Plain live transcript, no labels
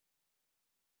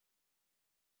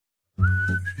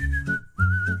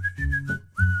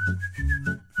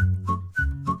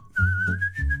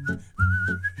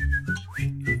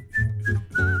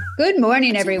Good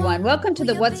morning, everyone. Welcome to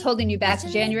the What's Holding You Back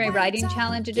January Writing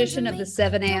Challenge edition of the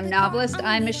 7 a.m. Novelist.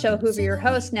 I'm Michelle Hoover, your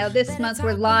host. Now, this month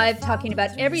we're live talking about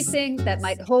everything that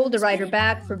might hold a writer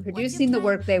back from producing the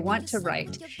work they want to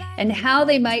write and how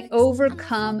they might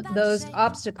overcome those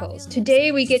obstacles.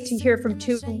 Today, we get to hear from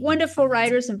two wonderful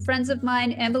writers and friends of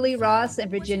mine, Emily Ross and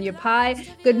Virginia Pye.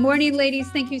 Good morning, ladies.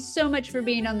 Thank you so much for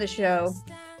being on the show.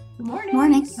 Good morning.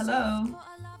 Morning. Hello.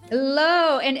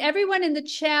 Hello, and everyone in the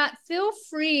chat, feel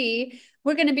free.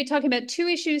 We're going to be talking about two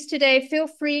issues today. Feel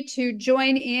free to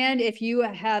join in. If you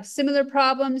have similar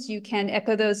problems, you can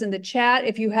echo those in the chat.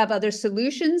 If you have other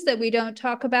solutions that we don't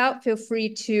talk about, feel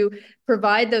free to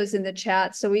provide those in the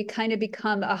chat. So we kind of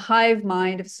become a hive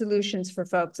mind of solutions for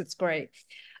folks. It's great.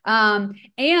 And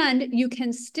you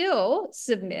can still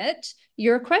submit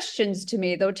your questions to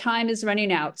me, though time is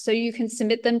running out. So you can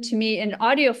submit them to me in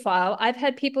audio file. I've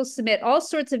had people submit all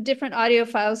sorts of different audio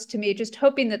files to me, just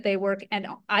hoping that they work. And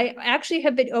I actually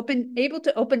have been able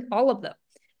to open all of them.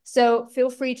 So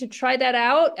feel free to try that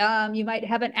out. You might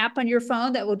have an app on your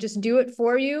phone that will just do it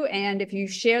for you. And if you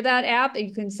share that app,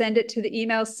 you can send it to the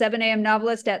email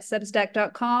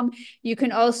 7amnovelist@substack.com. You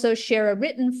can also share a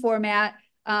written format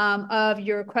of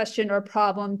your question or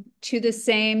problem to the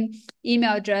same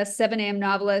email address,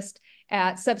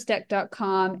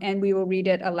 7amnovelist@substack.com, and we will read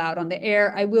it aloud on the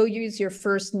air. I will use your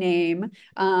first name,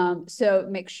 so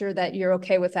make sure that you're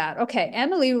okay with that. Okay,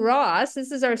 Emily Ross,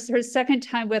 this is her second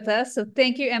time with us, so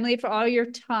thank you, Emily, for all your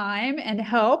time and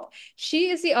help.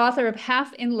 She is the author of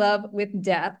Half in Love with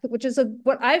Death, which is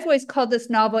what I've always called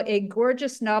this novel, a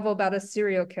gorgeous novel about a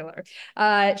serial killer.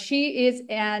 She is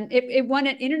it won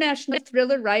an International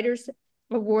Thriller Writers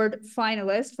Award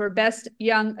finalist for Best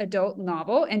Young Adult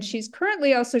Novel, and she's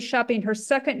currently also shopping her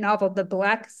second novel, The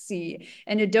Black Sea,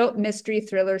 an adult mystery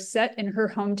thriller set in her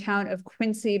hometown of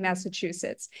Quincy,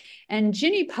 Massachusetts. And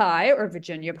Ginny Pye, or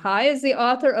Virginia Pye, is the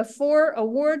author of 4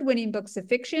 award-winning books of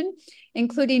fiction,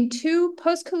 including 2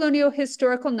 post-colonial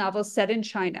historical novels set in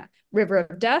China, River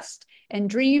of Dust and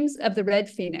Dreams of the Red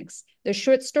Phoenix, the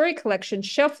short story collection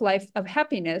Shelf Life of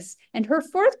Happiness, and her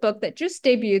 4th book that just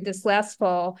debuted this last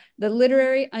fall, The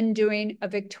Literary Undoing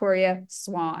of Victoria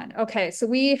Swan. Okay, so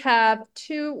we have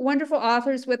 2 wonderful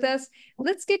authors with us.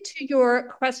 Let's get to your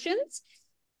questions.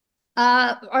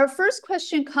 Our first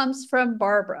question comes from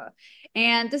Barbara,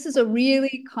 and this is a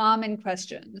really common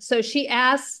question. So she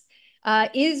asks,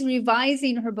 is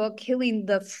revising her book killing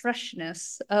the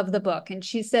freshness of the book? And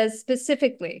she says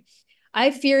specifically,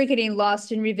 I fear getting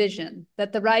lost in revision,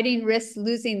 that the writing risks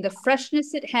losing the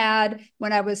freshness it had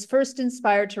when I was first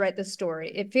inspired to write the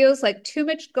story. It feels like too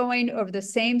much going over the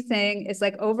same thing is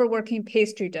like overworking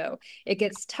pastry dough. It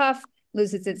gets tough,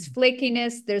 loses its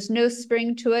flakiness, there's no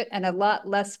spring to it, and a lot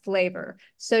less flavor.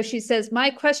 So she says,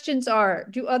 my questions are,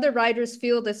 do other writers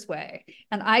feel this way?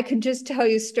 And I can just tell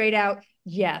you straight out,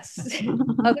 yes,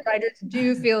 other writers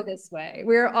do feel this way.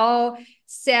 We're all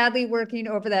sadly working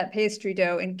over that pastry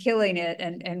dough and killing it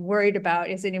and worried about,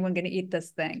 is anyone going to eat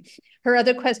this thing? Her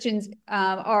other questions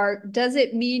are, does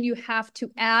it mean you have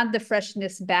to add the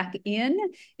freshness back in?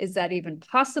 Is that even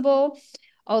possible?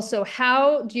 Also,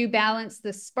 how do you balance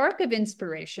the spark of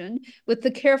inspiration with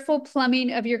the careful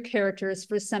plumbing of your characters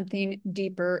for something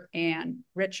deeper and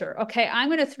richer? Okay, I'm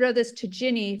going to throw this to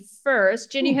Ginny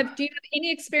first. Ginny, do you have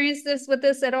any experience with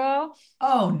this at all?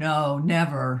 Oh, no,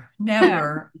 never,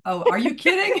 never. Oh, are you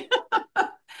kidding?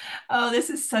 Oh, this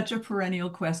is such a perennial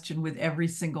question with every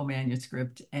single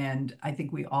manuscript, and I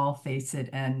think we all face it.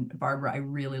 And Barbara, I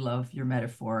really love your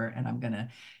metaphor, and I'm going to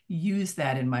use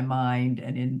that in my mind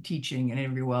and in teaching and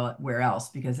everywhere else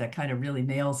because that kind of really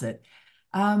nails it.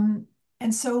 And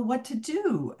so, what to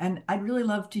do? And I'd really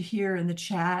love to hear in the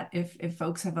chat if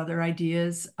folks have other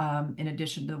ideas in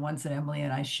addition to the ones that Emily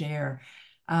and I share.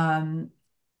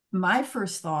 My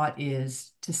first thought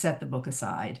is to set the book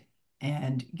aside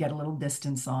and get a little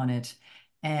distance on it.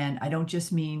 And I don't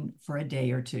just mean for a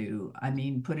day or two. I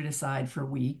mean, put it aside for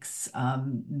weeks,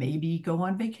 maybe go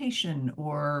on vacation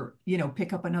or,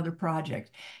 pick up another project.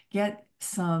 Get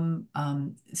some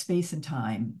space and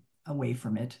time away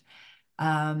from it.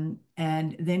 And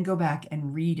then go back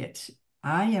and read it.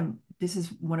 This is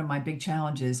one of my big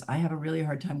challenges. I have a really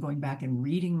hard time going back and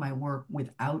reading my work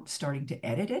without starting to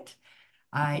edit it.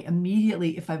 I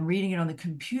immediately, if I'm reading it on the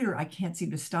computer, I can't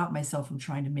seem to stop myself from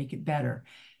trying to make it better.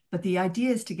 But the idea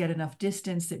is to get enough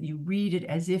distance that you read it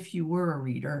as if you were a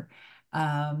reader.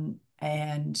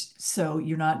 And so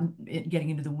you're not getting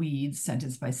into the weeds,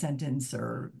 sentence by sentence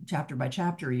or chapter by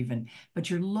chapter even, but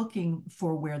you're looking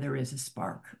for where there is a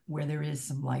spark, where there is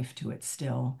some life to it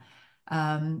still.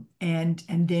 And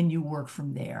then you work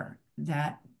from there.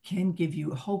 That can give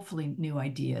you hopefully new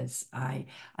ideas. I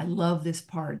love this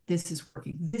part. This is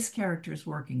working. This character is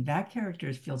working. That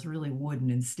character feels really wooden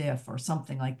and stiff or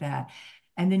something like that.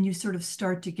 And then you sort of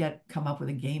start to come up with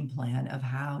a game plan of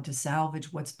how to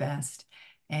salvage what's best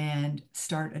and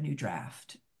start a new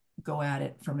draft. Go at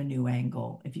it from a new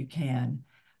angle if you can.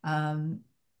 Um,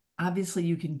 Obviously,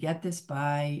 you can get this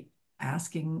by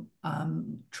asking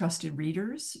trusted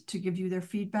readers to give you their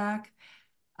feedback.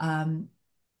 Um,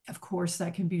 of course,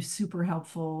 that can be super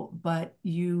helpful, but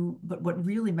what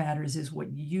really matters is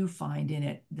what you find in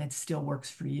it that still works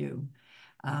for you,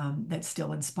 that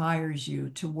still inspires you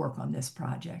to work on this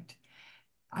project.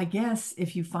 I guess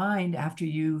if you find after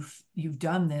you've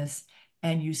done this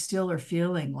and you still are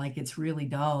feeling like it's really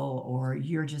dull or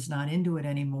you're just not into it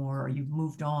anymore or you've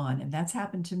moved on, and that's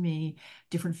happened to me,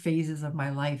 different phases of my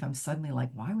life, I'm suddenly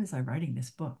like, why was I writing this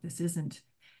book? This isn't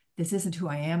who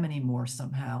I am anymore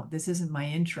somehow. This isn't my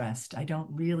interest. I don't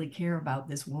really care about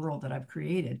this world that I've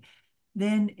created.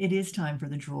 Then it is time for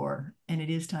the drawer and it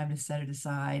is time to set it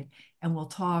aside. And we'll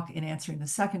talk in answering the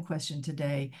second question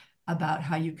today about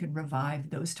how you can revive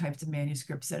those types of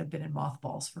manuscripts that have been in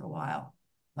mothballs for a while.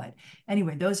 But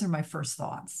anyway, those are my first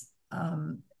thoughts.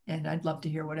 And I'd love to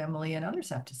hear what Emily and others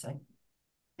have to say.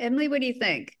 Emily, what do you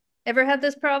think? Ever had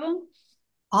this problem?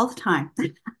 All the time.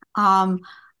 um,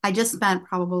 I just spent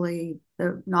probably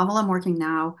the novel I'm working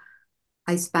now,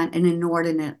 I spent an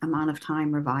inordinate amount of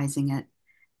time revising it.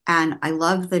 And I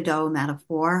love the dough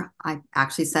metaphor. I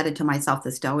actually said it to myself,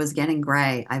 this dough is getting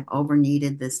gray. I've over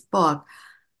kneaded this book.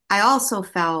 I also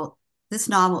felt this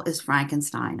novel is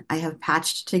Frankenstein. I have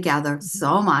patched together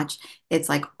so much. It's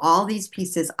like all these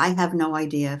pieces, I have no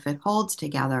idea if it holds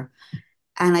together.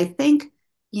 And I think,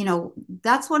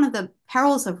 that's one of the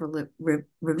perils of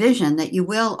revision, that you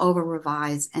will over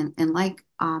revise. And like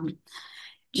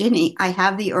Ginny, I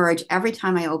have the urge every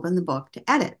time I open the book to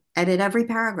edit every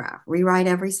paragraph, rewrite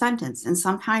every sentence. And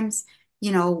sometimes,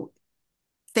 you know,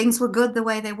 things were good the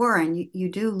way they were, and you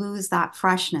do lose that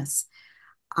freshness.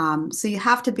 So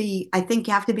I think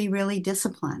you have to be really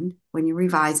disciplined when you're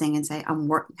revising and say,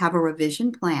 have a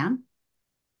revision plan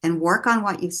and work on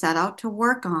what you set out to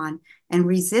work on and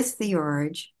resist the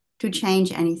urge to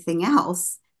change anything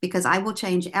else, because I will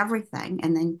change everything.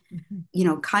 And then,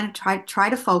 kind of try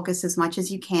to focus as much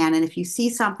as you can. And if you see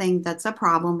something that's a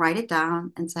problem, write it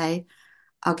down and say,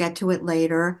 I'll get to it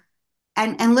later.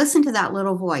 And listen to that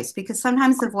little voice, because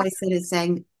sometimes the voice that is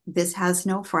saying, this has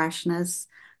no freshness,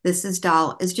 this is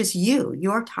dull, is just you.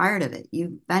 You're tired of it.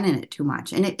 You've been in it too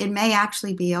much. And it may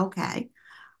actually be okay.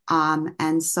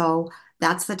 And so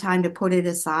that's the time to put it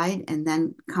aside and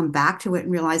then come back to it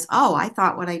and realize, oh, I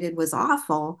thought what I did was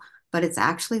awful, but it's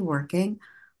actually working.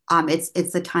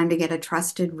 It's the time to get a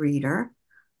trusted reader.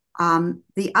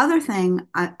 The other thing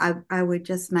I would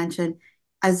just mention,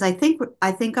 as I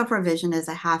think of revision as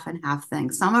a half and half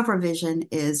thing. Some of revision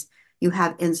is you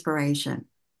have inspiration.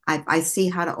 I see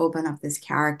how to open up this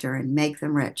character and make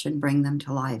them rich and bring them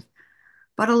to life.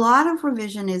 But a lot of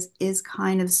revision is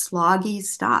kind of sloggy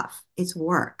stuff. It's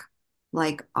work.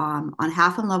 Like on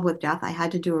Half in Love with Death, I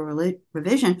had to do a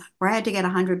revision where I had to get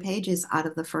 100 pages out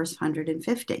of the first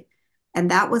 150.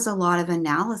 And that was a lot of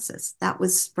analysis. That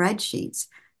was spreadsheets.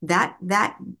 That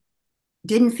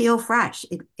didn't feel fresh.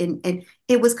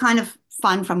 It was kind of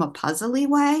fun from a puzzly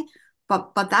way,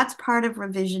 but that's part of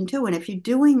revision too. And if you're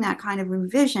doing that kind of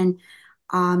revision,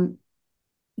 um,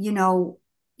 you know,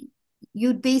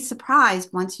 you'd be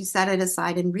surprised once you set it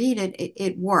aside and read it,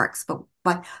 it works.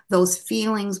 But those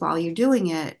feelings while you're doing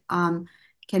it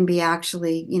can be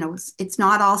actually, it's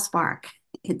not all spark.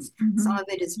 It's some of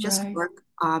it is just Right. work.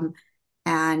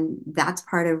 And that's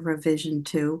part of revision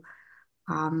too.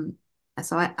 Um,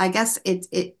 so I guess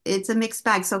it's a mixed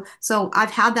bag. So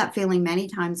I've had that feeling many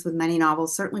times with many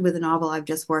novels, certainly with a novel I've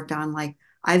just worked on, like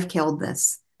I've killed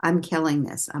this, I'm killing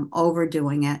this, I'm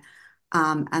overdoing it.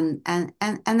 And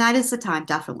that is the time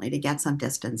definitely to get some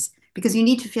distance, because you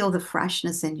need to feel the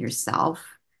freshness in yourself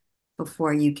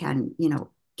before you can,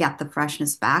 get the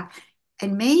freshness back.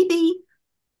 And maybe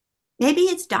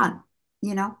it's done,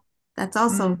 you know. That's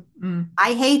also, Mm.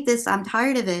 I hate this, I'm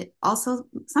tired of it. Also,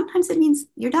 sometimes it means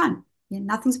you're done.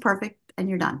 Nothing's perfect and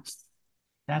you're done.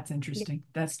 That's interesting.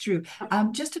 That's true.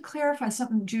 Just to clarify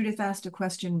something, Judith asked a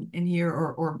question in here,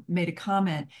 or made a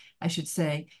comment, I should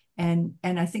say. And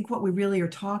I think what we really are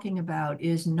talking about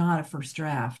is not a first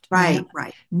draft. Right,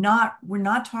 right. We're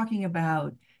not talking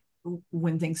about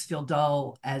when things feel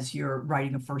dull as you're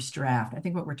writing a first draft. I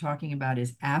think what we're talking about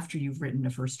is after you've written a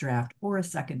first draft or a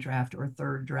second draft or a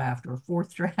third draft or a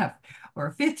fourth draft or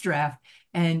a fifth draft,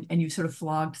 and you sort of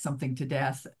flogged something to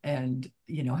death, and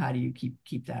how do you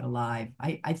keep that alive?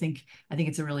 I think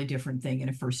it's a really different thing in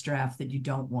a first draft that you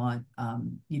don't want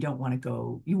to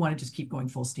go, you want to just keep going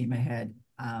full steam ahead.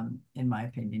 In my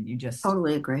opinion, you just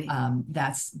Totally agree.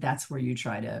 That's where you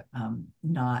try to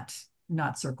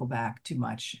not circle back too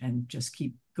much and just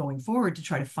keep going forward to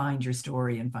try to find your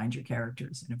story and find your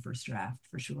characters in a first draft,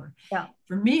 for sure. Yeah.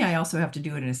 For me, I also have to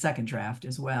do it in a second draft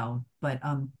as well, but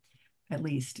at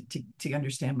least to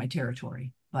understand my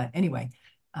territory. But anyway,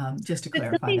 just to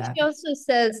clarify that. She also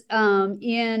says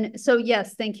so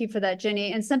yes, thank you for that,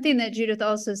 Jenny. And something that Judith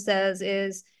also says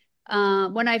is,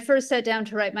 when I first sat down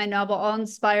to write my novel, all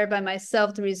inspired by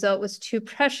myself, the result was too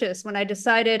precious. When I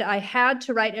decided I had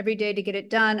to write every day to get it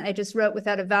done, I just wrote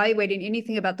without evaluating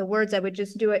anything about the words. I would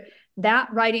just do it.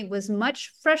 That writing was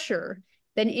much fresher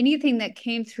than anything that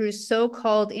came through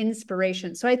so-called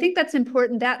inspiration. So I think that's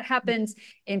important. That happens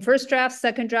in first drafts,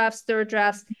 second drafts, third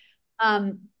drafts.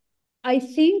 I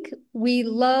think we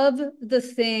love the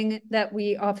thing that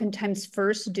we oftentimes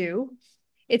first do.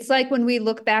 It's like when we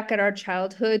look back at our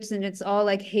childhoods and it's all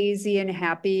like hazy and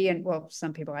happy, and well,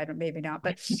 some people, I don't, maybe not,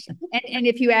 but and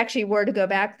if you actually were to go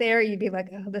back there, you'd be like,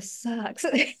 oh, this sucks.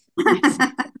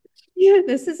 Yeah,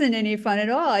 this isn't any fun at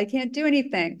all. I can't do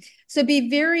anything. So be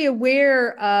very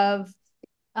aware of,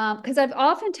 because I've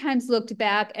oftentimes looked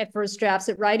back at first drafts,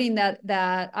 at writing that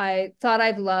I thought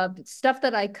I've loved, stuff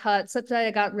that I cut, stuff that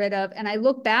I got rid of, and I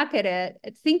look back at it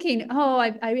thinking, oh,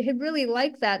 I had really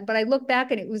liked that, but I look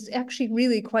back and it was actually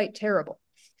really quite terrible.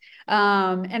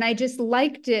 And I just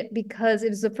liked it because it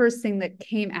was the first thing that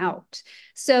came out.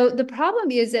 So the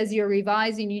problem is, as you're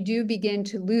revising, you do begin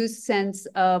to lose sense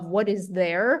of what is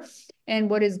there and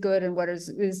what is good and what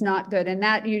is not good. And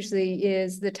that usually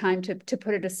is the time to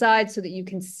put it aside so that you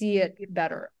can see it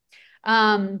better.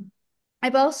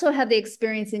 I've also had the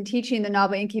experience in teaching the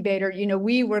Novel Incubator.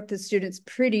 We work with students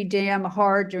pretty damn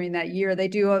hard during that year. They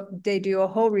do a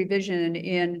whole revision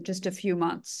in just a few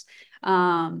months,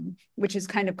 which is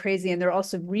kind of crazy. And they're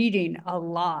also reading a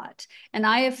lot. And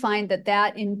I have found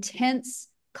that intense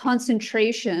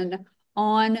concentration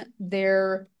on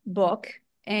their book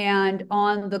and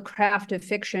on the craft of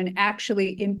fiction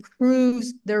actually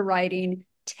improves their writing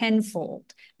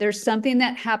tenfold. There's something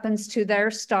that happens to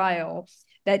their style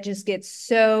that just gets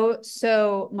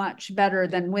so much better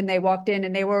than when they walked in,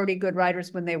 and they were already good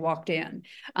writers when they walked in.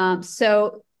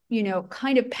 So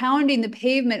kind of pounding the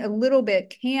pavement a little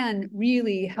bit can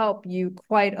really help you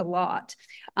quite a lot,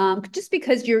 just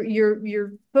because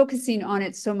you're focusing on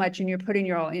it so much and you're putting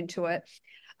your all into it.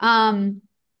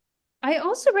 I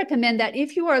also recommend that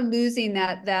if you are losing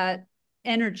that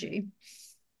energy,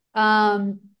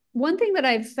 one thing that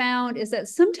I've found is that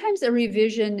sometimes a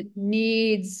revision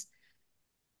needs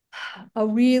a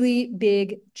really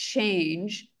big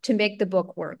change to make the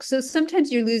book work. So sometimes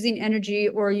you're losing energy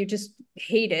or you just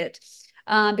hate it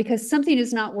because something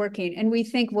is not working. And we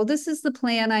think, well, this is the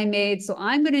plan I made, so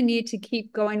I'm going to need to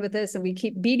keep going with this. And we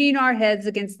keep beating our heads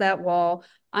against that wall.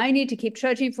 I need to keep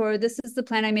trudging forward. This is the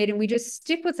plan I made. And we just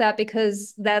stick with that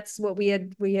because that's what we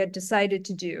had decided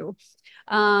to do.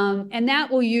 And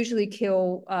that will usually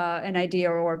kill an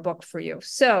idea or a book for you.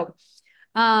 So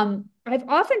I've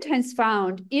oftentimes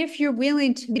found if you're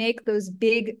willing to make those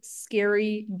big,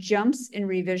 scary jumps in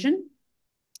revision.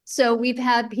 So we've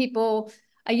had people,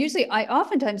 I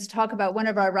oftentimes talk about one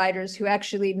of our writers who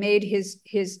actually made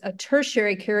a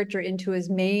tertiary character into his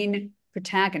main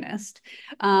protagonist.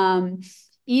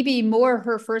 E.B. Moore,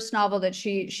 her first novel that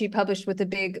she published with a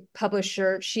big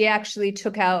publisher, she actually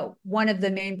took out one of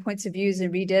the main points of views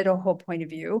and redid a whole point of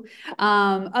view.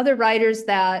 Other writers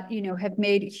that, have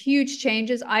made huge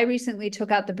changes. I recently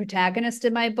took out the protagonist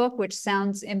in my book, which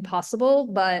sounds impossible,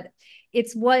 but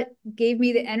it's what gave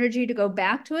me the energy to go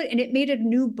back to it. And it made a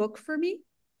new book for me.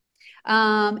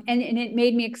 And it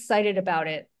made me excited about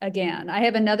it again. I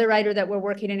have another writer that we're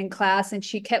working in class, and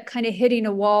she kept kind of hitting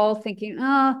a wall thinking,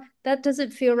 that doesn't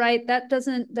feel right. That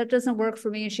doesn't work for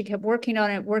me. And she kept working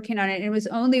on it. And it was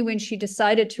only when she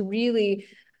decided to really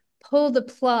pull the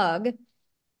plug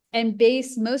and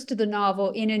base most of the novel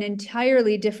in an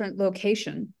entirely different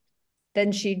location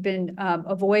than she'd been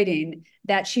avoiding,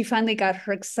 that she finally got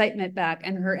her excitement back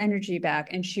and her energy back,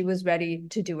 and she was ready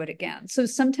to do it again. So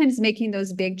sometimes making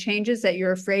those big changes that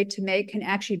you're afraid to make can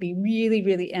actually be really,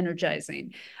 really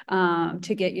energizing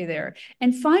to get you there.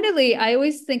 And finally, I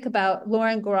always think about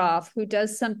Lauren Groff, who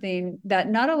does something that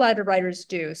not a lot of writers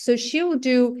do. So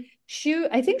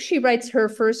I think she writes her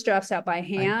first drafts out by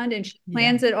hand, and she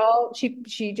plans it all.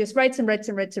 She just writes and writes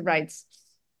and writes and writes.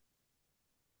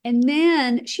 And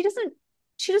then she doesn't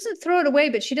throw it away,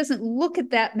 but she doesn't look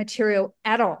at that material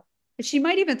at all. She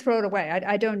might even throw it away.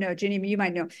 I don't know. Ginny, you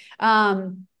might know.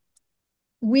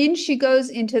 When she goes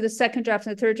into the second draft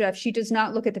and the third draft, she does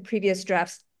not look at the previous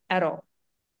drafts at all.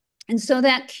 And so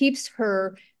that keeps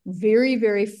her very,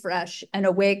 very fresh and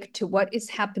awake to what is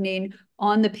happening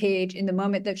on the page in the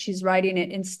moment that she's writing it,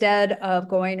 instead of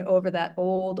going over that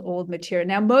old material.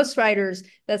 Now, most writers,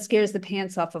 that scares the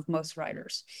pants off of most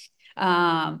writers.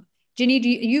 Ginny,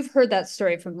 you've heard that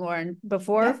story from Lauren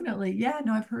before? Definitely. Yeah,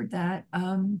 no, I've heard that.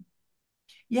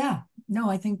 Yeah, no,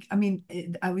 I mean,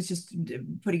 I was just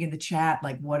putting in the chat,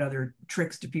 like, what other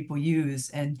tricks do people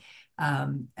use? And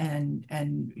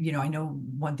you know, I know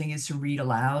one thing is to read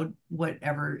aloud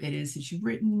whatever it is that you've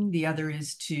written. The other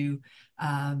is to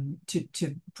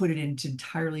put it into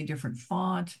entirely different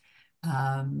font.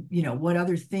 You know, what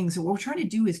other things? What we're trying to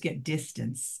do is get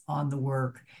distance on the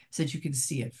work so that you can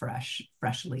see it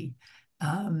freshly.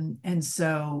 And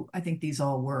so I think these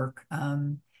all work.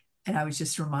 And I was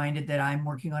just reminded that I'm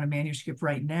working on a manuscript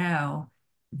right now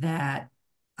that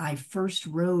I first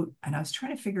wrote, and I was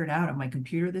trying to figure it out on my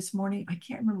computer this morning. I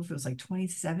can't remember if it was like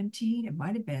 2017. It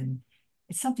might have been,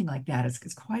 it's something like that. It's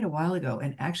quite a while ago.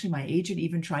 And actually my agent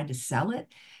even tried to sell it.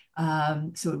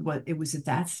 So it was at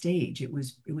that stage. It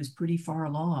was pretty far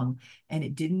along, and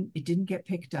it didn't get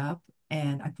picked up,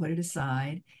 and I put it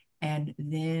aside. And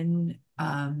then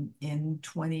in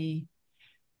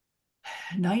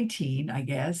 2019, I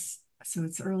guess. So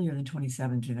it's earlier than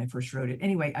 2017. I first wrote it.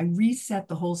 Anyway, I reset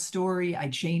the whole story. I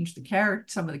changed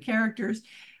some of the characters.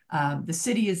 The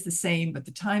city is the same, but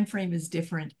the time frame is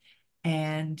different.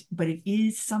 But it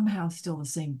is somehow still the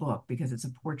same book because it's a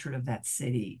portrait of that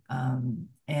city.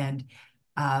 And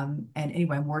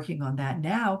anyway, I'm working on that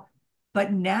now.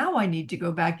 But now I need to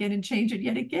go back in and change it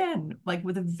yet again, like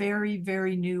with a very,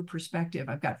 very new perspective.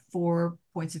 I've got 4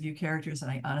 points of view characters,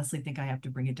 and I honestly think I have to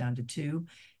bring it down to 2,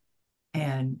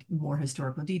 and more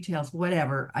historical details,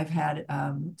 whatever. I've had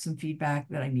some feedback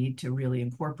that I need to really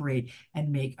incorporate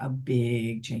and make a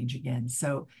big change again.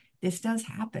 So this does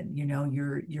happen. You know,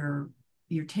 you're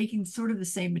taking sort of the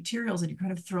same materials and you're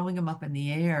kind of throwing them up in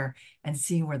the air and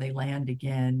seeing where they land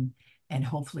again. And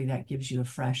hopefully that gives you a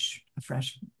fresh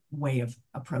way of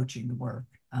approaching the work.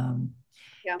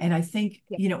 Yeah. And I think,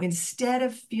 you know, instead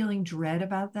of feeling dread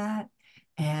about that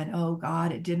and, oh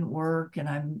God, it didn't work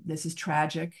and this is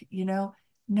tragic, you know,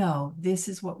 no, this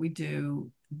is what we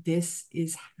do. This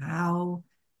is how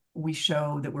we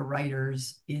show that we're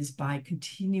writers, is by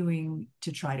continuing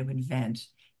to try to invent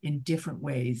in different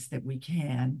ways that we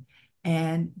can,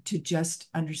 and to just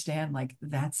understand, like,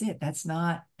 that's it. That's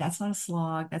not a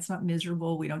slog. That's not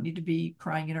miserable. We don't need to be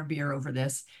crying in our beer over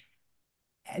this.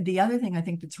 The other thing I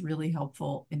think that's really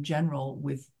helpful in general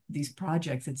with these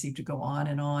projects that seem to go on,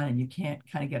 and you can't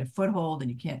kind of get a foothold, and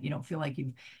you don't feel like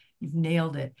you've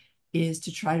nailed it, is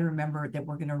to try to remember that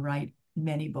we're going to write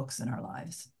many books in our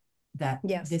lives, that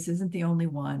this isn't the only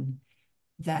one,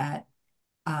 that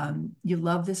you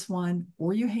love this one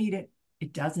or you hate it.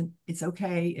 It's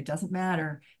okay. It doesn't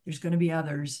matter. There's going to be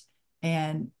others.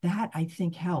 And that, I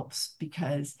think, helps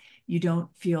because you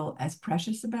don't feel as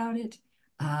precious about it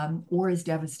or as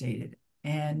devastated.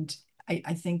 And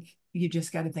I think you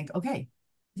just got to think, okay,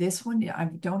 this one, I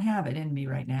don't have it in me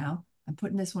right now. I'm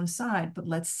putting this one aside, but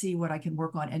let's see what I can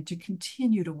work on, and to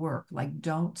continue to work, like,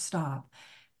 don't stop.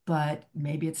 But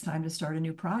maybe it's time to start a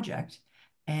new project.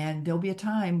 And there'll be a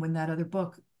time when that other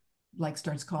book, like,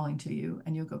 starts calling to you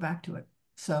and you'll go back to it.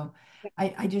 So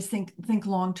I just think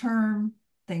long term,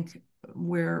 think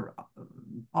we're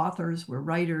authors, we're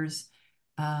writers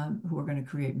who are going to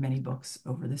create many books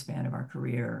over the span of our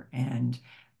career. And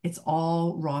it's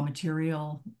all raw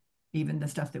material, even the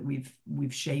stuff that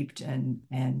we've shaped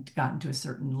and gotten to a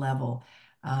certain level.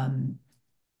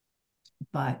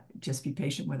 But just be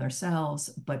patient with ourselves,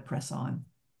 but press on.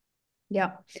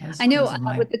 Yeah, I know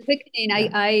with the quickening,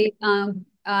 I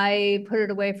I put it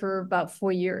away for about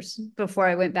 4 years before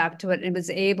I went back to it and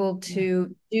was able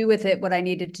to do with it what I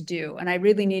needed to do. And I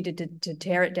really needed to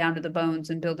tear it down to the bones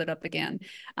and build it up again.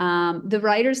 The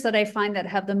writers that I find that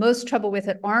have the most trouble with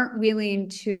it aren't willing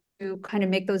to kind of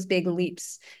make those big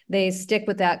leaps. They stick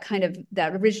with that kind of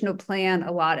that original plan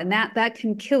a lot, and that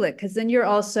can kill it, because then you're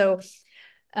also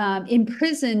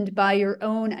imprisoned by your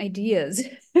own ideas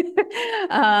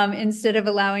instead of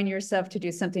allowing yourself to do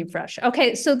something fresh.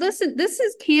 Okay, so listen,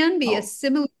 can be a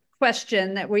similar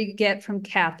question that we get from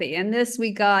Kathy, and this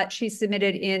she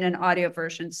submitted in an audio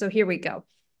version. So here we go.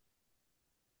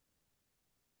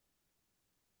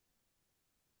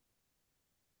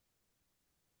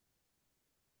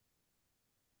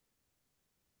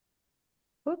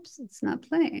 Whoops, it's not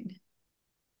playing.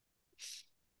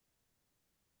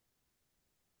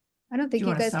 I don't think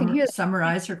you guys can hear that.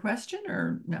 Summarize her question,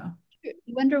 or no? I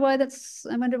wonder why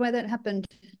that happened.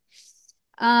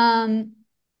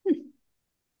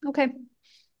 Okay.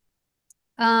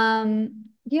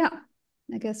 Yeah,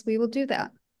 I guess we will do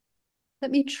that.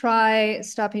 Let me try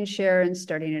stopping share and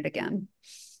starting it again.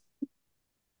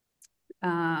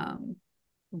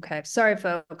 Okay, sorry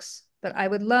folks, but I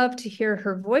would love to hear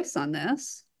her voice on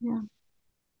this. Yeah.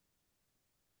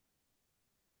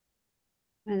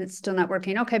 And it's still not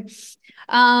working. Okay.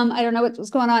 I don't know what's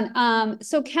going on.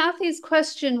 So Kathy's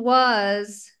question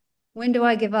was, when do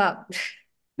I give up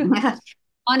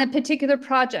on a particular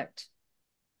project?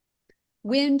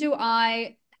 How do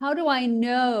I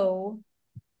know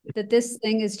that this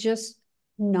thing is just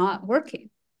not working?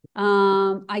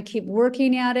 I keep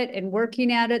working at it and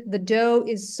working at it. The dough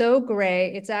is so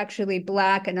gray, it's actually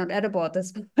black and unedible at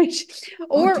this point.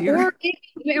 Or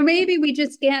maybe we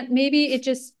just can't, maybe it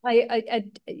just,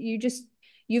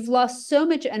 you've lost so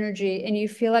much energy and you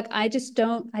feel like, I just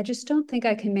don't think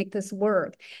I can make this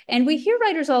work. And we hear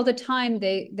writers all the time,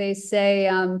 they say,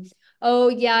 oh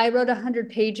yeah, I wrote 100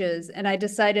 pages and I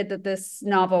decided that this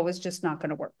novel was just not going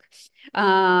to work.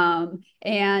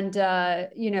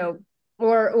 You know,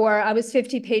 or I was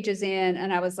 50 pages in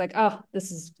and I was like, oh,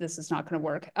 this is not going to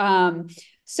work.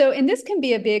 So, and this can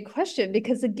be a big question,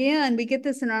 because again, we get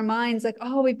this in our minds like,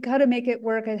 oh, we've got to make it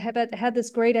work. I had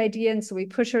this great idea. And so we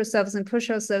push ourselves,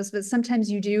 but sometimes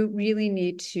you do really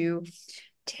need to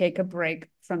take a break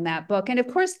from that book. And of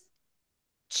course,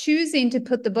 choosing to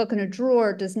put the book in a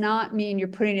drawer does not mean you're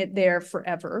putting it there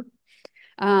forever.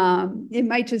 It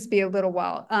might just be a little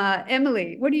while.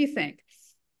 Emily, what do you think?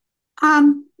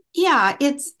 Yeah,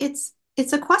 it's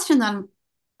a question that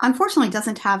unfortunately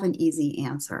doesn't have an easy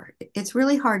answer. It's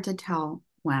really hard to tell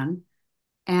when.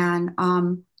 And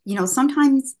you know,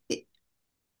 sometimes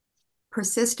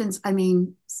persistence, I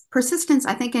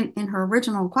think in her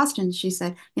original question, she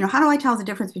said, you know, how do I tell the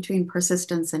difference between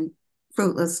persistence and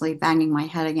fruitlessly banging my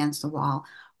head against the wall?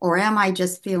 Or am I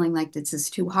just feeling like this is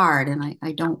too hard and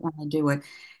I don't want to do it?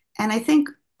 And I think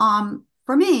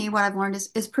for me, what I've learned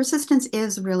is persistence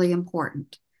is really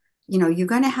important. You know, you're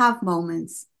going to have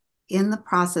moments in the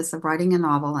process of writing a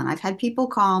novel. And I've had people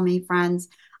call me, friends,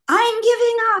 I'm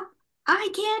giving up. I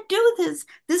can't do this.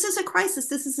 This is a crisis.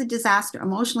 This is a disaster.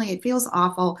 Emotionally, it feels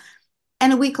awful.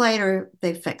 And a week later,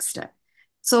 they fixed it.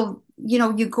 So, you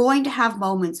know, you're going to have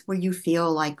moments where you feel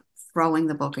like throwing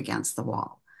the book against the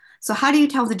wall. So how do you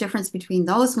tell the difference between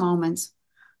those moments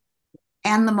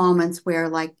and the moments where,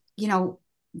 like, you know,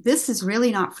 this is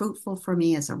really not fruitful for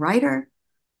me as a writer.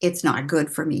 It's not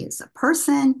good for me as a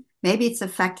person. Maybe it's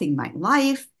affecting my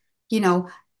life, you know,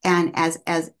 and as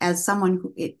someone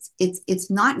who it's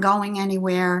not going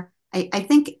anywhere. I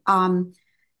think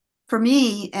for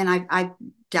me, and I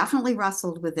definitely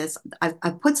wrestled with this.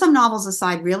 I've put some novels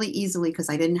aside really easily because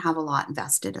I didn't have a lot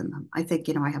invested in them. I think,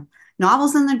 you know, I have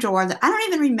novels in the drawer that I don't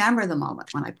even remember the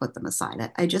moment when I put them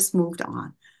aside. I just moved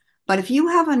on. But if you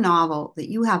have a novel that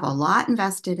you have a lot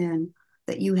invested in,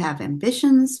 that you have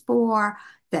ambitions for,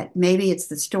 that maybe it's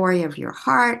the story of your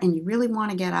heart and you really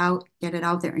want to get it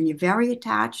out there and you're very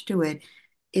attached to it,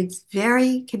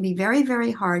 can be very,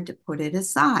 very hard to put it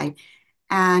aside.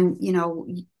 And, you know,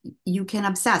 you can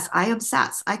obsess. I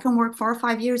obsess. I can work 4 or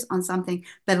 5 years on something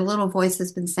that a little voice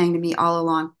has been saying to me all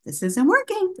along, this isn't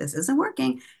working. This isn't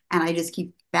working. And I just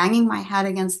keep banging my head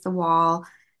against the wall.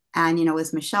 And, you know,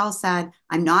 as Michelle said,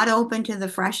 I'm not open to the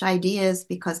fresh ideas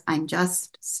because I'm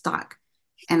just stuck.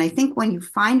 And I think when you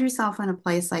find yourself in a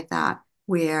place like that,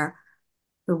 where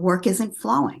the work isn't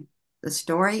flowing, the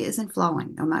story isn't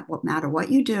flowing, no matter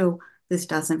what you do, this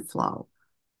doesn't flow,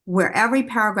 where every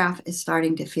paragraph is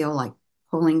starting to feel like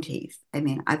pulling teeth. I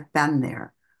mean, I've been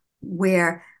there,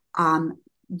 where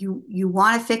you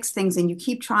want to fix things and you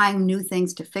keep trying new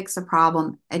things to fix a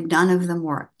problem and none of them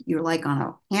work. You're like on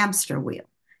a hamster wheel.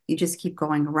 You just keep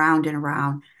going around and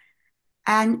around.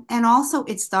 And also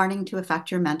it's starting to affect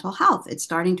your mental health. It's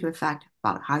starting to affect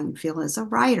about how you feel as a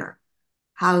writer,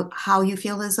 how you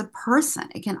feel as a person.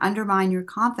 It can undermine your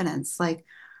confidence. Like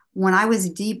when I was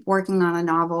deep working on a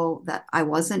novel that I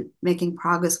wasn't making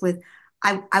progress with,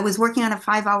 I was working on it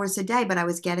 5 hours a day, but I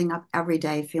was getting up every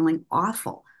day feeling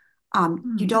awful.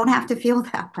 You don't have to feel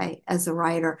that way as a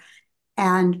writer.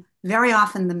 And very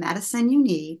often the medicine you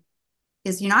need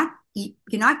is you're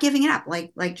not giving it up.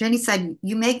 Like Jenny said,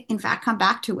 you may in fact come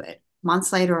back to it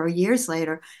months later or years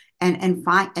later and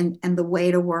find and the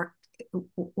way to work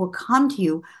will come to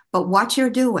you. But what you're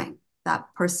doing, that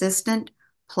persistent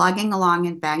plugging along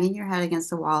and banging your head against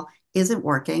the wall isn't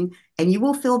working, and you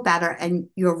will feel better and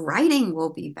your writing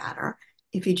will be better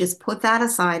if you just put that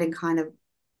aside and kind of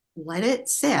let it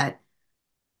sit,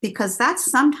 because that's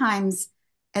sometimes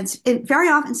and it very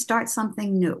often starts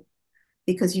something new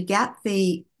because you get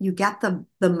the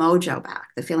mojo back,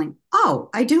 the feeling, oh,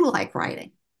 I do like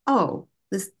writing. Oh,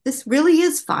 this really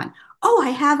is fun. Oh,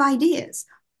 I have ideas.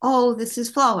 Oh, this is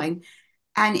flowing.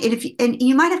 And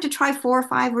you might have to try 4 or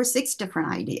 5 or 6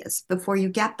 different ideas before you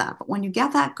get that. But when you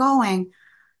get that going,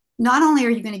 not only are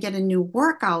you going to get a new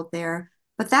work out there,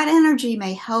 but that energy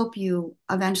may help you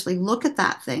eventually look at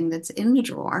that thing that's in the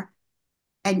drawer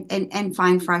and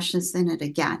find freshness in it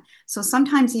again. So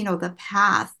sometimes, the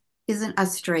path isn't a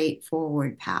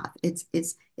straightforward path.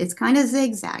 It's kind of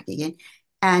zigzagging.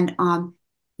 And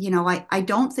I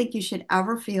don't think you should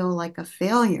ever feel like a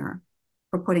failure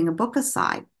for putting a book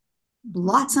aside.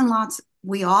 Lots and lots,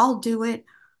 we all do it.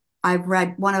 I've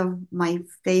read one of my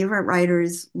favorite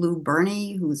writers, Lou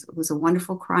Berney, who's a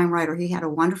wonderful crime writer. He had a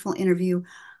wonderful interview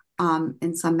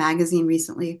in some magazine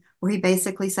recently where he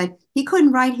basically said he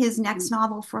couldn't write his next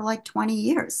novel for like 20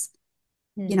 years.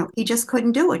 He just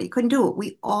couldn't do it. He couldn't do it.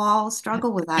 We all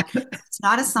struggle with that. It's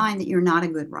not a sign that you're not a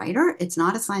good writer. It's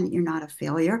not a sign that you're not a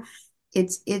failure.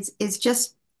 It's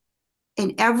just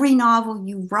in every novel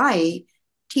you write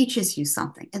teaches you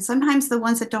something. And sometimes the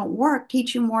ones that don't work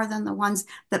teach you more than the ones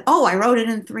that, oh, I wrote it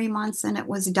in 3 months and it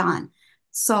was done.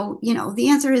 So, the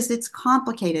answer is it's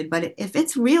complicated, but if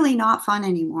it's really not fun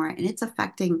anymore and it's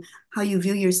affecting how you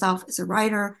view yourself as a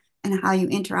writer and how you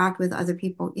interact with other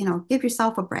people, give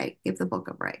yourself a break, give the book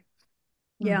a break.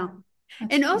 Yeah.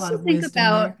 That's And a lot also of think wisdom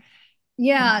about, there.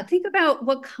 yeah, think about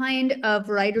what kind of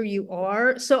writer you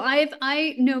are. So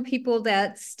I know people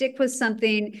that stick with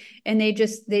something and they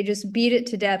just beat it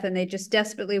to death and they just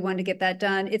desperately want to get that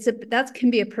done. That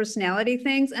can be a personality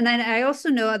things. And then I also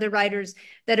know other writers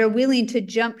that are willing to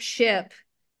jump ship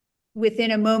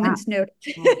within a moment's notice.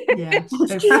 Yeah. They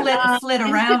flit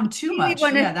And around too really much.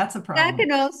 Yeah, that's a that problem.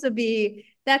 can also be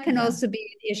Yeah. an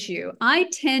issue. I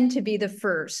tend to be the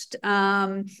first.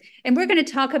 And we're going to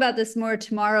talk about this more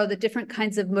tomorrow, the different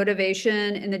kinds of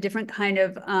motivation and the different kind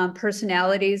of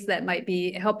personalities that might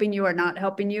be helping you or not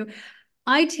helping you.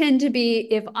 I tend to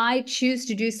be, if I choose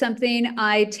to do something,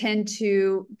 I tend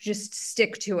to just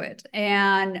stick to it.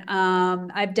 And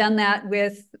I've done that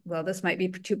with, well, this might be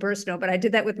too personal, but I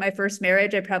did that with my first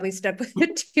marriage. I probably stuck with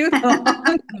it too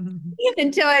long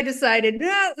until I decided,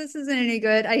 no, this isn't any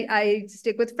good. I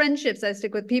stick with friendships. I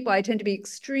stick with people. I tend to be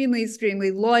extremely, extremely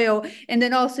loyal. And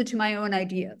then also to my own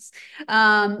ideas.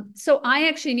 So I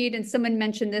actually need, and someone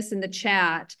mentioned this in the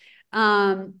chat,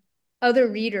 other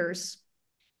readers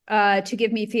to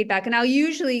give me feedback. And I'll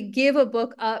usually give a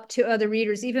book up to other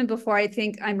readers even before I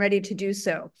think I'm ready to do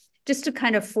so, just to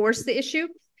kind of force the issue.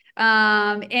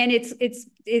 And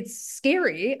it's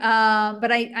scary,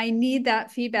 but I need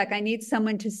that feedback. I need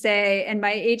someone to say, and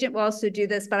my agent will also do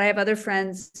this, but I have other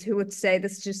friends who would say,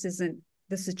 this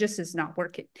is not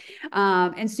working.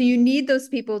 And so you need those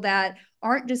people that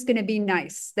aren't just going to be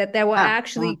nice, that will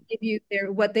actually give you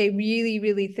what they really,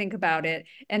 really think about it.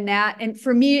 And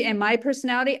for me and my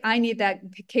personality, I need that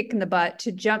kick in the butt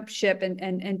to jump ship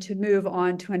and to move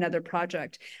on to another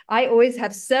project. I always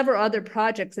have several other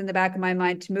projects in the back of my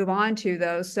mind to move on to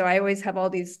those. So I always have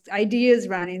all these ideas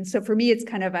running. So for me, it's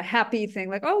kind of a happy thing,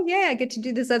 like, oh yeah, I get to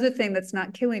do this other thing that's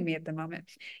not killing me at the moment.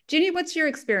 Ginny, what's your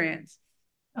experience?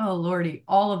 Oh, Lordy,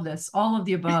 all of this, all of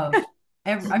the above.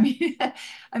 I mean,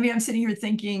 I'm sitting here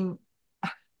thinking,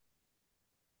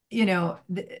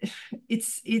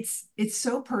 it's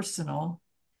so personal,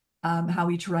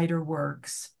 how each writer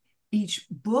works. Each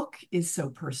book is so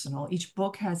personal. Each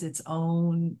book has its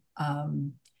own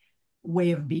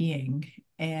way of being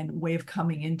and way of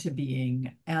coming into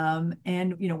being.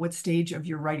 And what stage of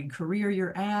your writing career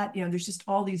you're at. There's just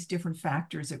all these different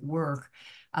factors at work.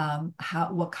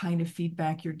 What kind of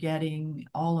feedback you're getting,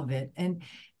 all of it.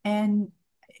 And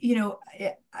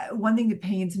one thing that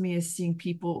pains me is seeing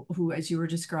people who, as you were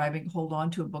describing, hold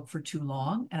on to a book for too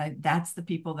long. And that's the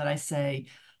people that I say,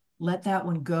 let that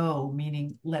one go,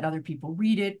 meaning let other people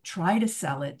read it, try to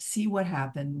sell it, see what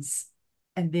happens,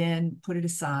 and then put it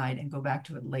aside and go back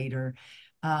to it later.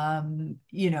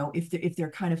 If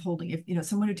they're kind of holding,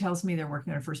 someone who tells me they're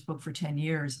working on a first book for 10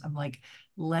 years, I'm like,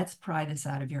 let's pry this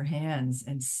out of your hands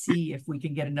and see if we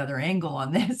can get another angle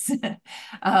on this.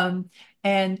 And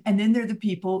then there are the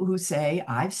people who say,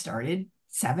 I've started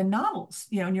 7 novels,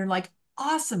 and you're like,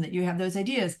 awesome that you have those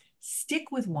ideas.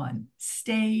 Stick with one,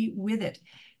 stay with it.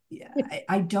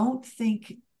 I don't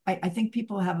think, I think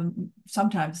people have,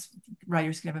 sometimes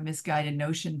writers can have a misguided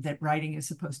notion that writing is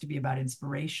supposed to be about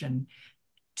inspiration.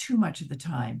 Too much of the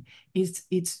time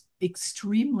it's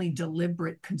extremely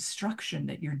deliberate construction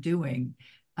that you're doing.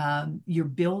 You're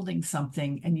building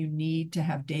something and you need to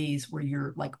have days where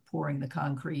you're like pouring the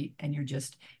concrete and you're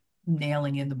just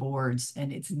nailing in the boards,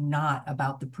 and it's not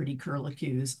about the pretty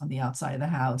curlicues on the outside of the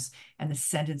house, and the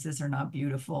sentences are not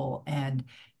beautiful, and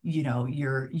you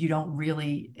don't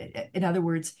really, in other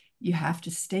words, you have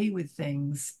to stay with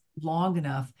things long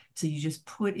enough so you just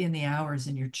put in the hours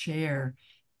in your chair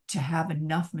to have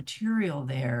enough material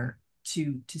there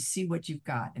to see what you've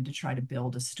got and to try to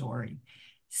build a story.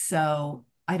 So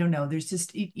I don't know, there's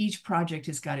just each project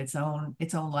has got its own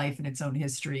life and its own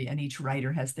history, and each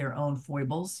writer has their own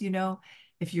foibles.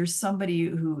 If you're somebody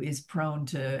who is prone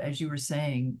to, as you were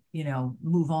saying,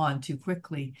 move on too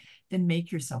quickly, then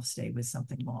make yourself stay with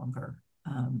something longer.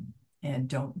 And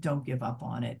don't give up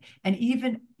on it. And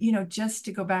even, just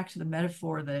to go back to the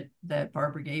metaphor that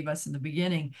Barbara gave us in the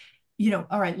beginning,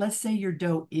 all right, let's say your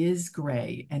dough is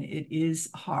gray and it is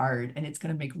hard and it's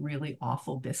going to make really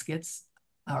awful biscuits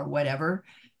or whatever.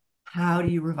 How do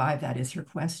you revive that is her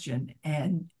question.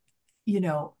 And,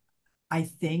 I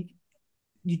think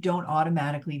you don't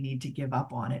automatically need to give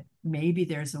up on it. Maybe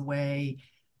there's a way,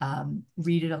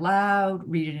 read it aloud,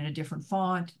 read it in a different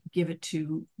font, give it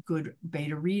to good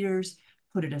beta readers,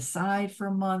 put it aside for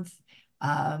a month.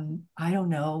 I don't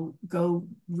know, go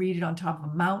read it on top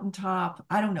of a mountaintop.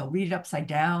 I don't know, read it upside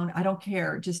down. I don't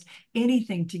care. Just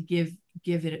anything to give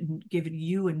it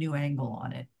you a new angle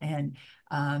on it. And,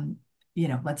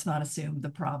 let's not assume the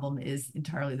problem is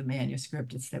entirely the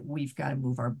manuscript. It's that we've got to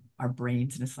move our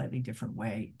brains in a slightly different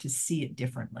way to see it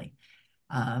differently.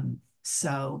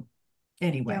 So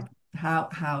anyway, yeah.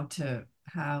 how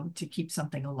to keep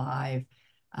something alive.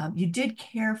 You did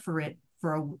care for it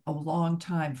for a long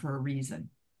time for a reason.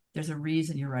 There's a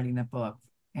reason you're writing that book,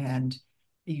 and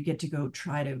you get to go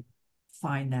try to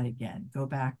find that again, go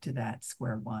back to that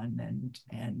square one,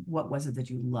 and what was it that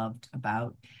you loved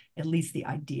about at least the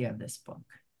idea of this book,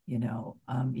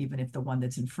 even if the one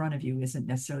that's in front of you isn't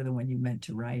necessarily the one you meant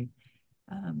to write.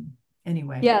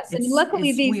 Anyway, yes, and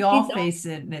luckily we all face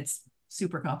it, and it's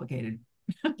super complicated.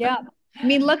 Yeah, I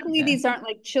mean, luckily these aren't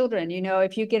like children.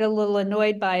 If you get a little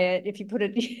annoyed by it, if you put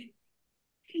it,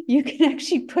 you can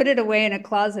actually put it away in a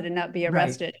closet and not be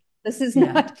arrested. Right. This is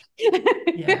not.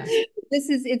 Yeah.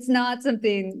 It's not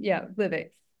something. Yeah, living.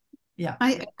 Yeah,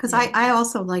 because I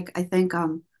also I think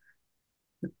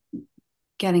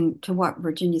getting to what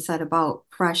Virginia said about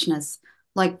freshness.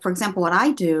 Like, for example, what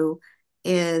I do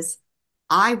is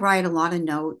I write a lot of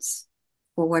notes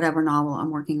for whatever novel I'm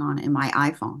working on in my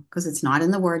iPhone because it's not in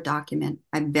the Word document.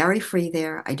 I'm very free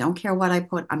there. I don't care what I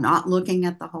put. I'm not looking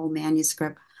at the whole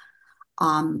manuscript.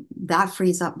 That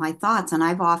frees up my thoughts.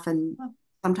 And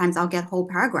sometimes I'll get whole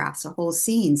paragraphs or whole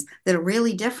scenes that are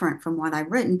really different from what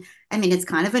I've written. I mean, it's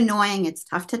kind of annoying. It's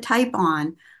tough to type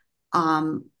on,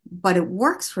 but it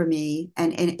works for me.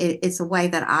 And it's a way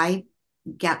that I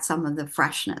get some of the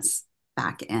freshness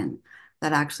back in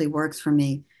that actually works for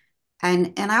me.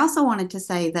 And I also wanted to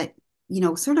say that,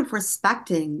 sort of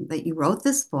respecting that you wrote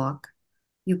this book,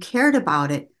 you cared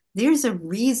about it. There's a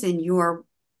reason you're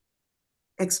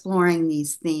exploring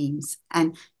these themes.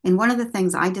 And one of the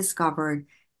things I discovered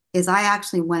is I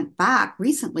actually went back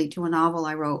recently to a novel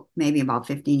I wrote maybe about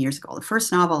 15 years ago, the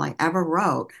first novel I ever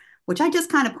wrote, which I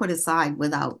just kind of put aside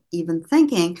without even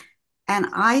thinking. And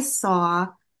I saw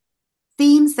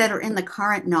themes that are in the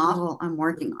current novel I'm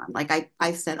working on. Like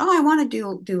I said, oh, I want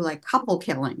to do like couple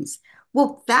killings.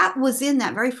 Well, that was in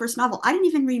that very first novel. I didn't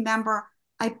even remember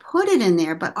I put it in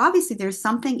there, but obviously there's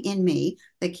something in me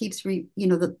that keeps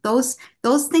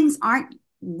those things aren't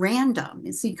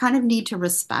random. So you kind of need to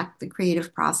respect the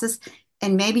creative process.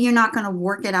 And maybe you're not going to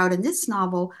work it out in this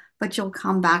novel, but you'll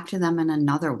come back to them in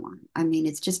another one. I mean,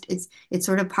 it's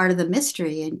sort of part of the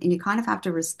mystery, and you kind of have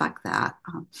to respect that.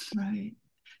 Right.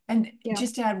 And Yeah.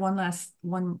 just to add one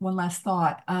last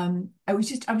thought. I was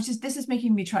just this is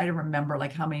making me try to remember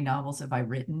like how many novels have I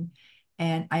written.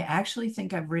 And I actually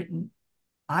think I've written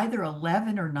either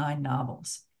 11 or 9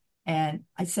 novels. And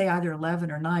I say either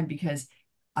 11 or 9 because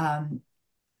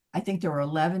I think there were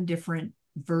 11 different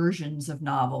versions of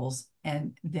novels,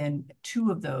 and then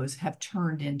 2 of those have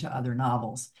turned into other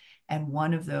novels. And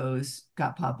one of those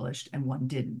got published and one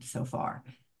didn't so far.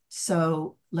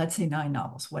 So let's say 9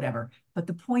 novels, whatever. But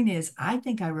the point is, I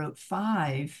think I wrote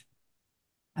 5.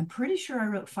 I'm pretty sure I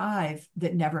wrote 5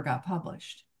 that never got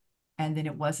published. And then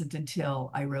it wasn't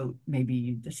until I wrote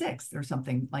maybe the 6th or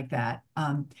something like that,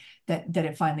 that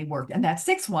it finally worked. And that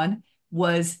 6th one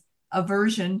was a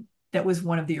version that was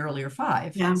one of the earlier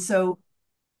 5. Yeah. So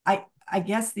I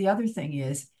guess the other thing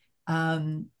is,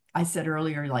 I said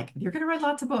earlier, like, you're going to write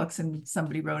lots of books. And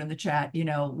somebody wrote in the chat,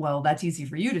 well, that's easy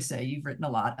for you to say. You've written a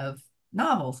lot of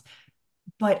novels.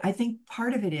 But I think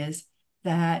part of it is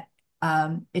that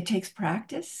it takes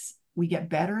practice. We get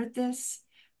better at this.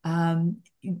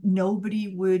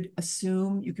 Nobody would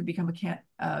assume you could become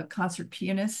a concert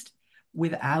pianist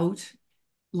without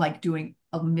like doing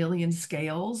a million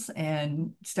scales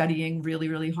and studying really,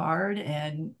 really hard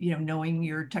and, knowing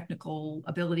your technical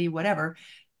ability, whatever.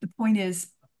 The point is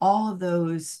all of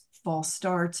those false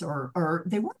starts, or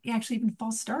they weren't actually even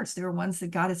false starts. They were ones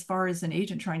that got as far as an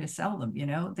agent trying to sell them,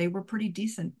 they were pretty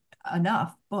decent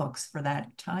enough books for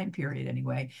that time period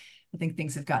anyway. I think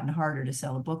things have gotten harder to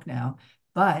sell a book now,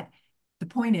 but the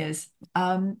point is,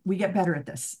 we get better at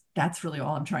this. That's really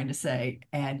all I'm trying to say.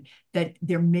 And that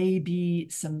there may be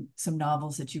some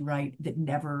novels that you write that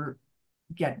never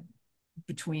get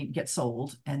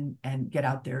sold and get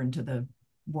out there into the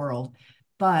world.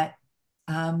 But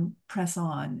press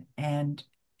on, and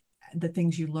the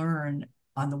things you learn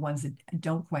on the ones that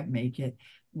don't quite make it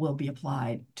will be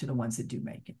applied to the ones that do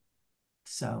make it.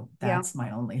 So that's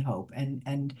my only hope.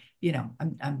 And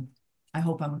I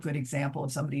hope I'm a good example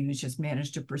of somebody who's just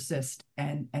managed to persist.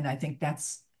 And I think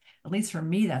that's, at least for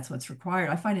me, that's what's required.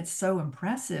 I find it so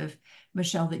impressive,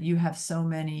 Michelle, that you have so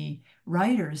many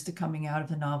writers coming out of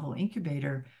the novel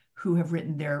incubator who have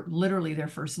written literally their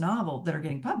first novel that are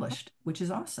getting published, which is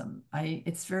awesome.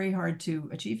 It's very hard to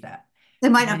achieve that.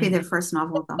 It might not be their first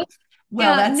novel though.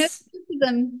 Well, yeah, that's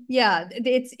them. Yeah,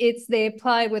 it's they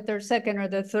apply with their second or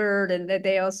their third, and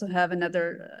they also have a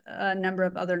number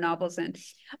of other novels in.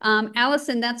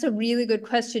 Allison, that's a really good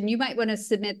question. You might want to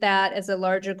submit that as a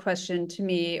larger question to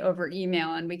me over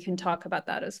email, and we can talk about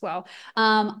that as well.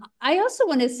 I also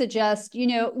want to suggest,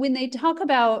 when they talk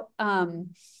about,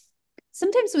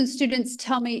 sometimes when students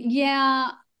tell me, yeah,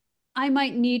 I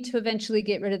might need to eventually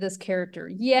get rid of this character.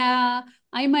 Yeah,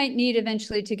 I might need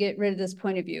eventually to get rid of this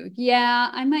point of view. Yeah,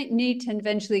 I might need to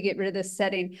eventually get rid of this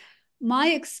setting. My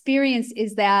experience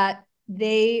is that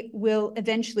they will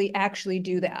eventually actually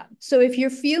do that. So if you're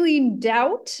feeling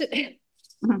doubt,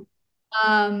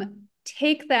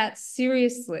 take that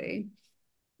seriously.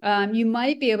 You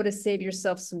might be able to save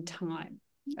yourself some time.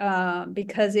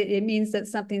 Because it means that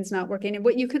something's not working. And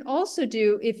what you can also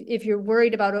do if you're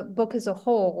worried about a book as a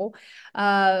whole,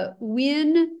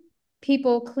 when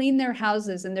people clean their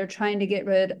houses and they're trying to get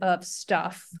rid of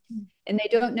stuff and they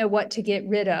don't know what to get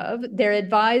rid of, they're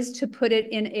advised to put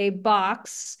it in a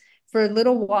box for a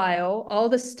little while. All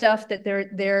the stuff that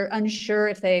they're unsure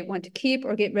if they want to keep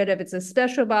or get rid of, it's a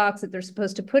special box that they're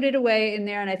supposed to put it away in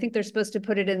there. And I think they're supposed to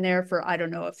put it in there for, I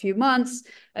don't know, a few months,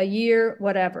 a year,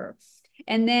 whatever.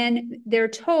 And then they're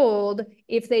told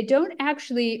if they don't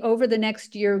actually over the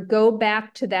next year go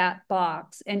back to that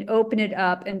box and open it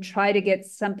up and try to get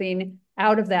something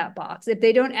out of that box, if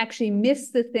they don't actually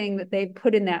miss the thing that they've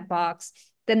put in that box,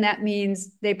 then that means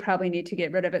they probably need to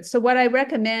get rid of it. So what I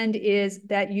recommend is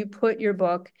that you put your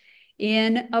book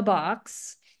in a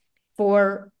box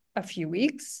for a few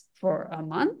weeks, for a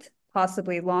month,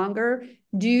 possibly longer.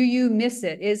 Do you miss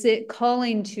it? Is it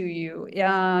calling to you?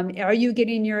 Are you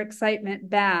getting your excitement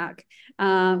back?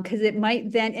 Because it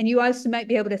might then, and you also might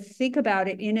be able to think about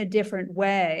it in a different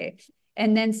way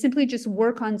and then simply just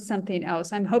work on something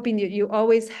else. I'm hoping that you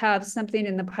always have something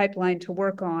in the pipeline to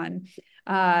work on,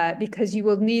 because you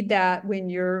will need that when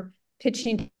you're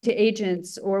pitching to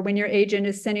agents or when your agent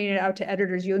is sending it out to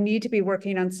editors. You'll need to be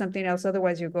working on something else.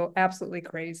 Otherwise, you'll go absolutely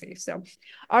crazy. So,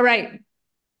 all right.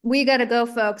 We got to go,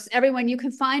 folks. Everyone, you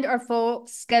can find our full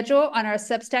schedule on our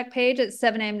Substack page at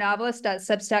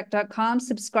 7amnovelist.substack.com.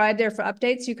 Subscribe there for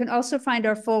updates. You can also find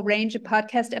our full range of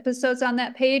podcast episodes on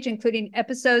that page, including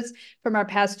episodes from our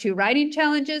past 2 writing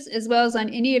challenges, as well as on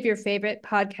any of your favorite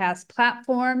podcast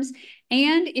platforms.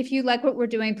 And if you like what we're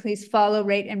doing, please follow,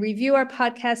 rate, and review our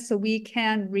podcast so we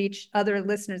can reach other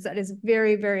listeners. That is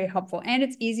very, very helpful. And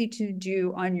it's easy to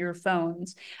do on your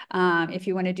phones if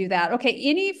you want to do that. Okay,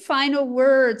 any final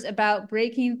words about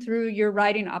breaking through your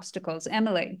writing obstacles?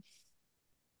 Emily?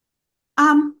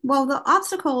 Well, the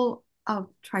obstacle,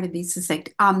 I'll try to be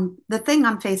succinct. The thing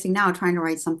I'm facing now, trying to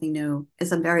write something new,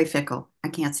 is I'm very fickle. I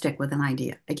can't stick with an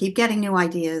idea. I keep getting new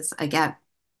ideas. I get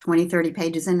 20, 30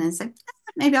 pages in and say,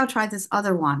 maybe I'll try this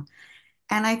other one.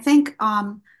 And I think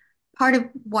part of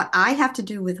what I have to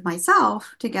do with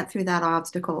myself to get through that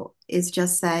obstacle is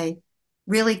just say,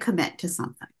 really commit to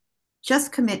something.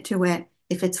 Just commit to it.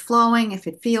 If it's flowing, if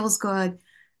it feels good,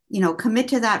 commit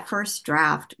to that first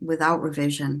draft without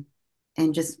revision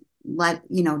and just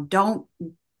don't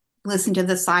listen to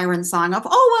the siren song of,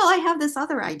 oh, well, I have this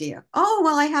other idea. Oh,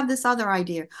 well, I have this other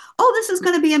idea. Oh, this is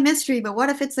going to be a mystery, but what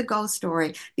if it's a ghost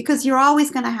story? Because you're always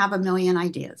going to have a million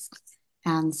ideas.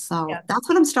 And so that's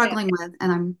what I'm struggling with,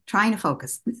 and I'm trying to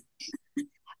focus.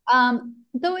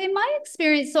 Though in my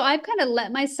experience, so I've kind of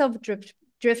let myself drift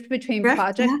between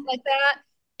projects like that.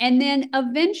 And then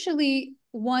eventually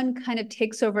one kind of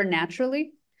takes over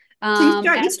naturally. So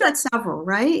you start several,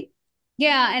 right?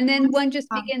 Yeah, and then one just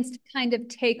begins to kind of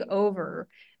take over.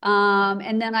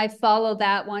 And then I follow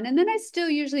that one. And then I still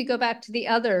usually go back to the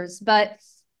others. But,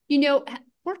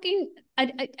 working,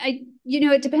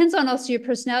 it depends on also your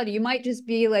personality. You might just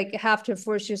be like, have to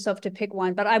force yourself to pick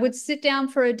one. But I would sit down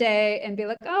for a day and be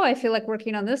like, oh, I feel like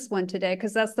working on this one today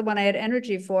because that's the one I had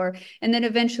energy for. And then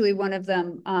eventually one of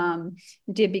them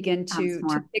did begin to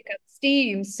pick up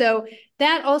steam. So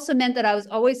that also meant that I was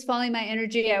always following my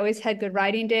energy. I always had good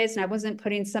writing days and I wasn't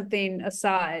putting something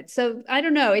aside. So I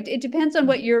don't know. It depends on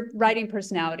what your writing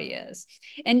personality is.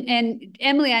 And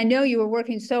Emily, I know you were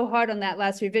working so hard on that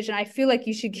last revision. I feel like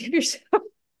you should give yourself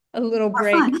a little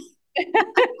break.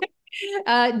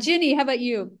 Ginny, how about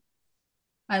you?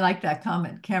 I like that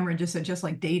comment. Cameron just said, just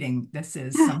like dating, this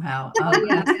is somehow.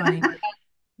 That's funny.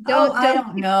 I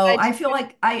don't know. I feel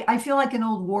like I feel like an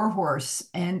old war horse,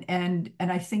 and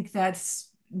I think that's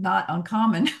not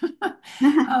uncommon.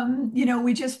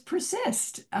 We just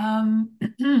persist.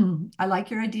 I like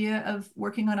your idea of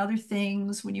working on other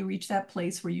things when you reach that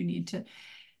place where you need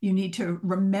to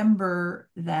remember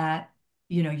that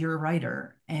you're a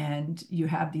writer and you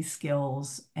have these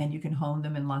skills and you can hone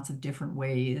them in lots of different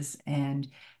ways. And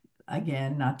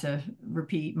again, not to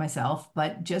repeat myself,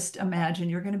 but just imagine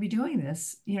you're going to be doing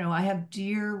this. I have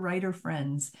dear writer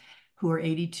friends who are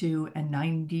 82 and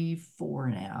 94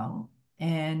 now,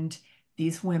 and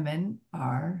these women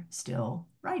are still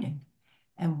writing.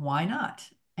 And why not?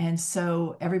 And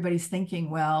so everybody's thinking,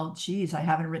 well, geez, I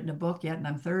haven't written a book yet, and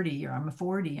I'm 30 or I'm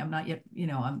 40. I'm not yet,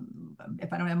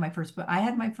 if I don't have my first book. I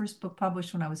had my first book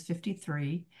published when I was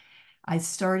 53. I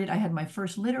had my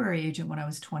first literary agent when I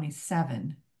was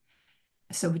 27.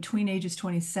 So between ages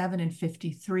 27 and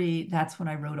 53, that's when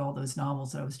I wrote all those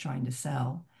novels that I was trying to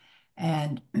sell.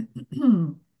 And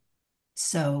and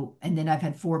then I've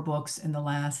had 4 books in the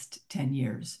last 10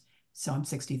 years. So I'm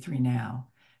 63 now.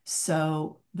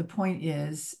 So the point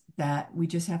is that we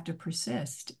just have to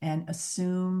persist and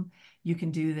assume you can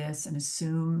do this and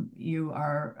assume you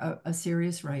are a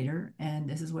serious writer and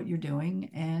this is what you're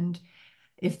doing. And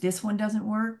if this one doesn't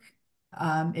work,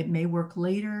 it may work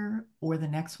later or the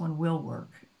next one will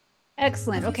work.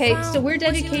 Excellent. Okay, so we're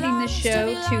dedicating this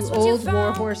show to old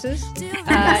war horses.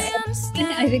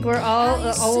 I think we're all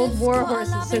old war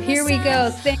horses. So here we go.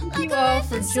 Thank you all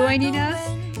for joining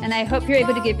us. And I hope you're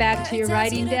able to get back to your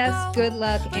writing desk. Good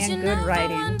luck and good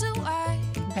writing.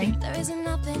 Thank you.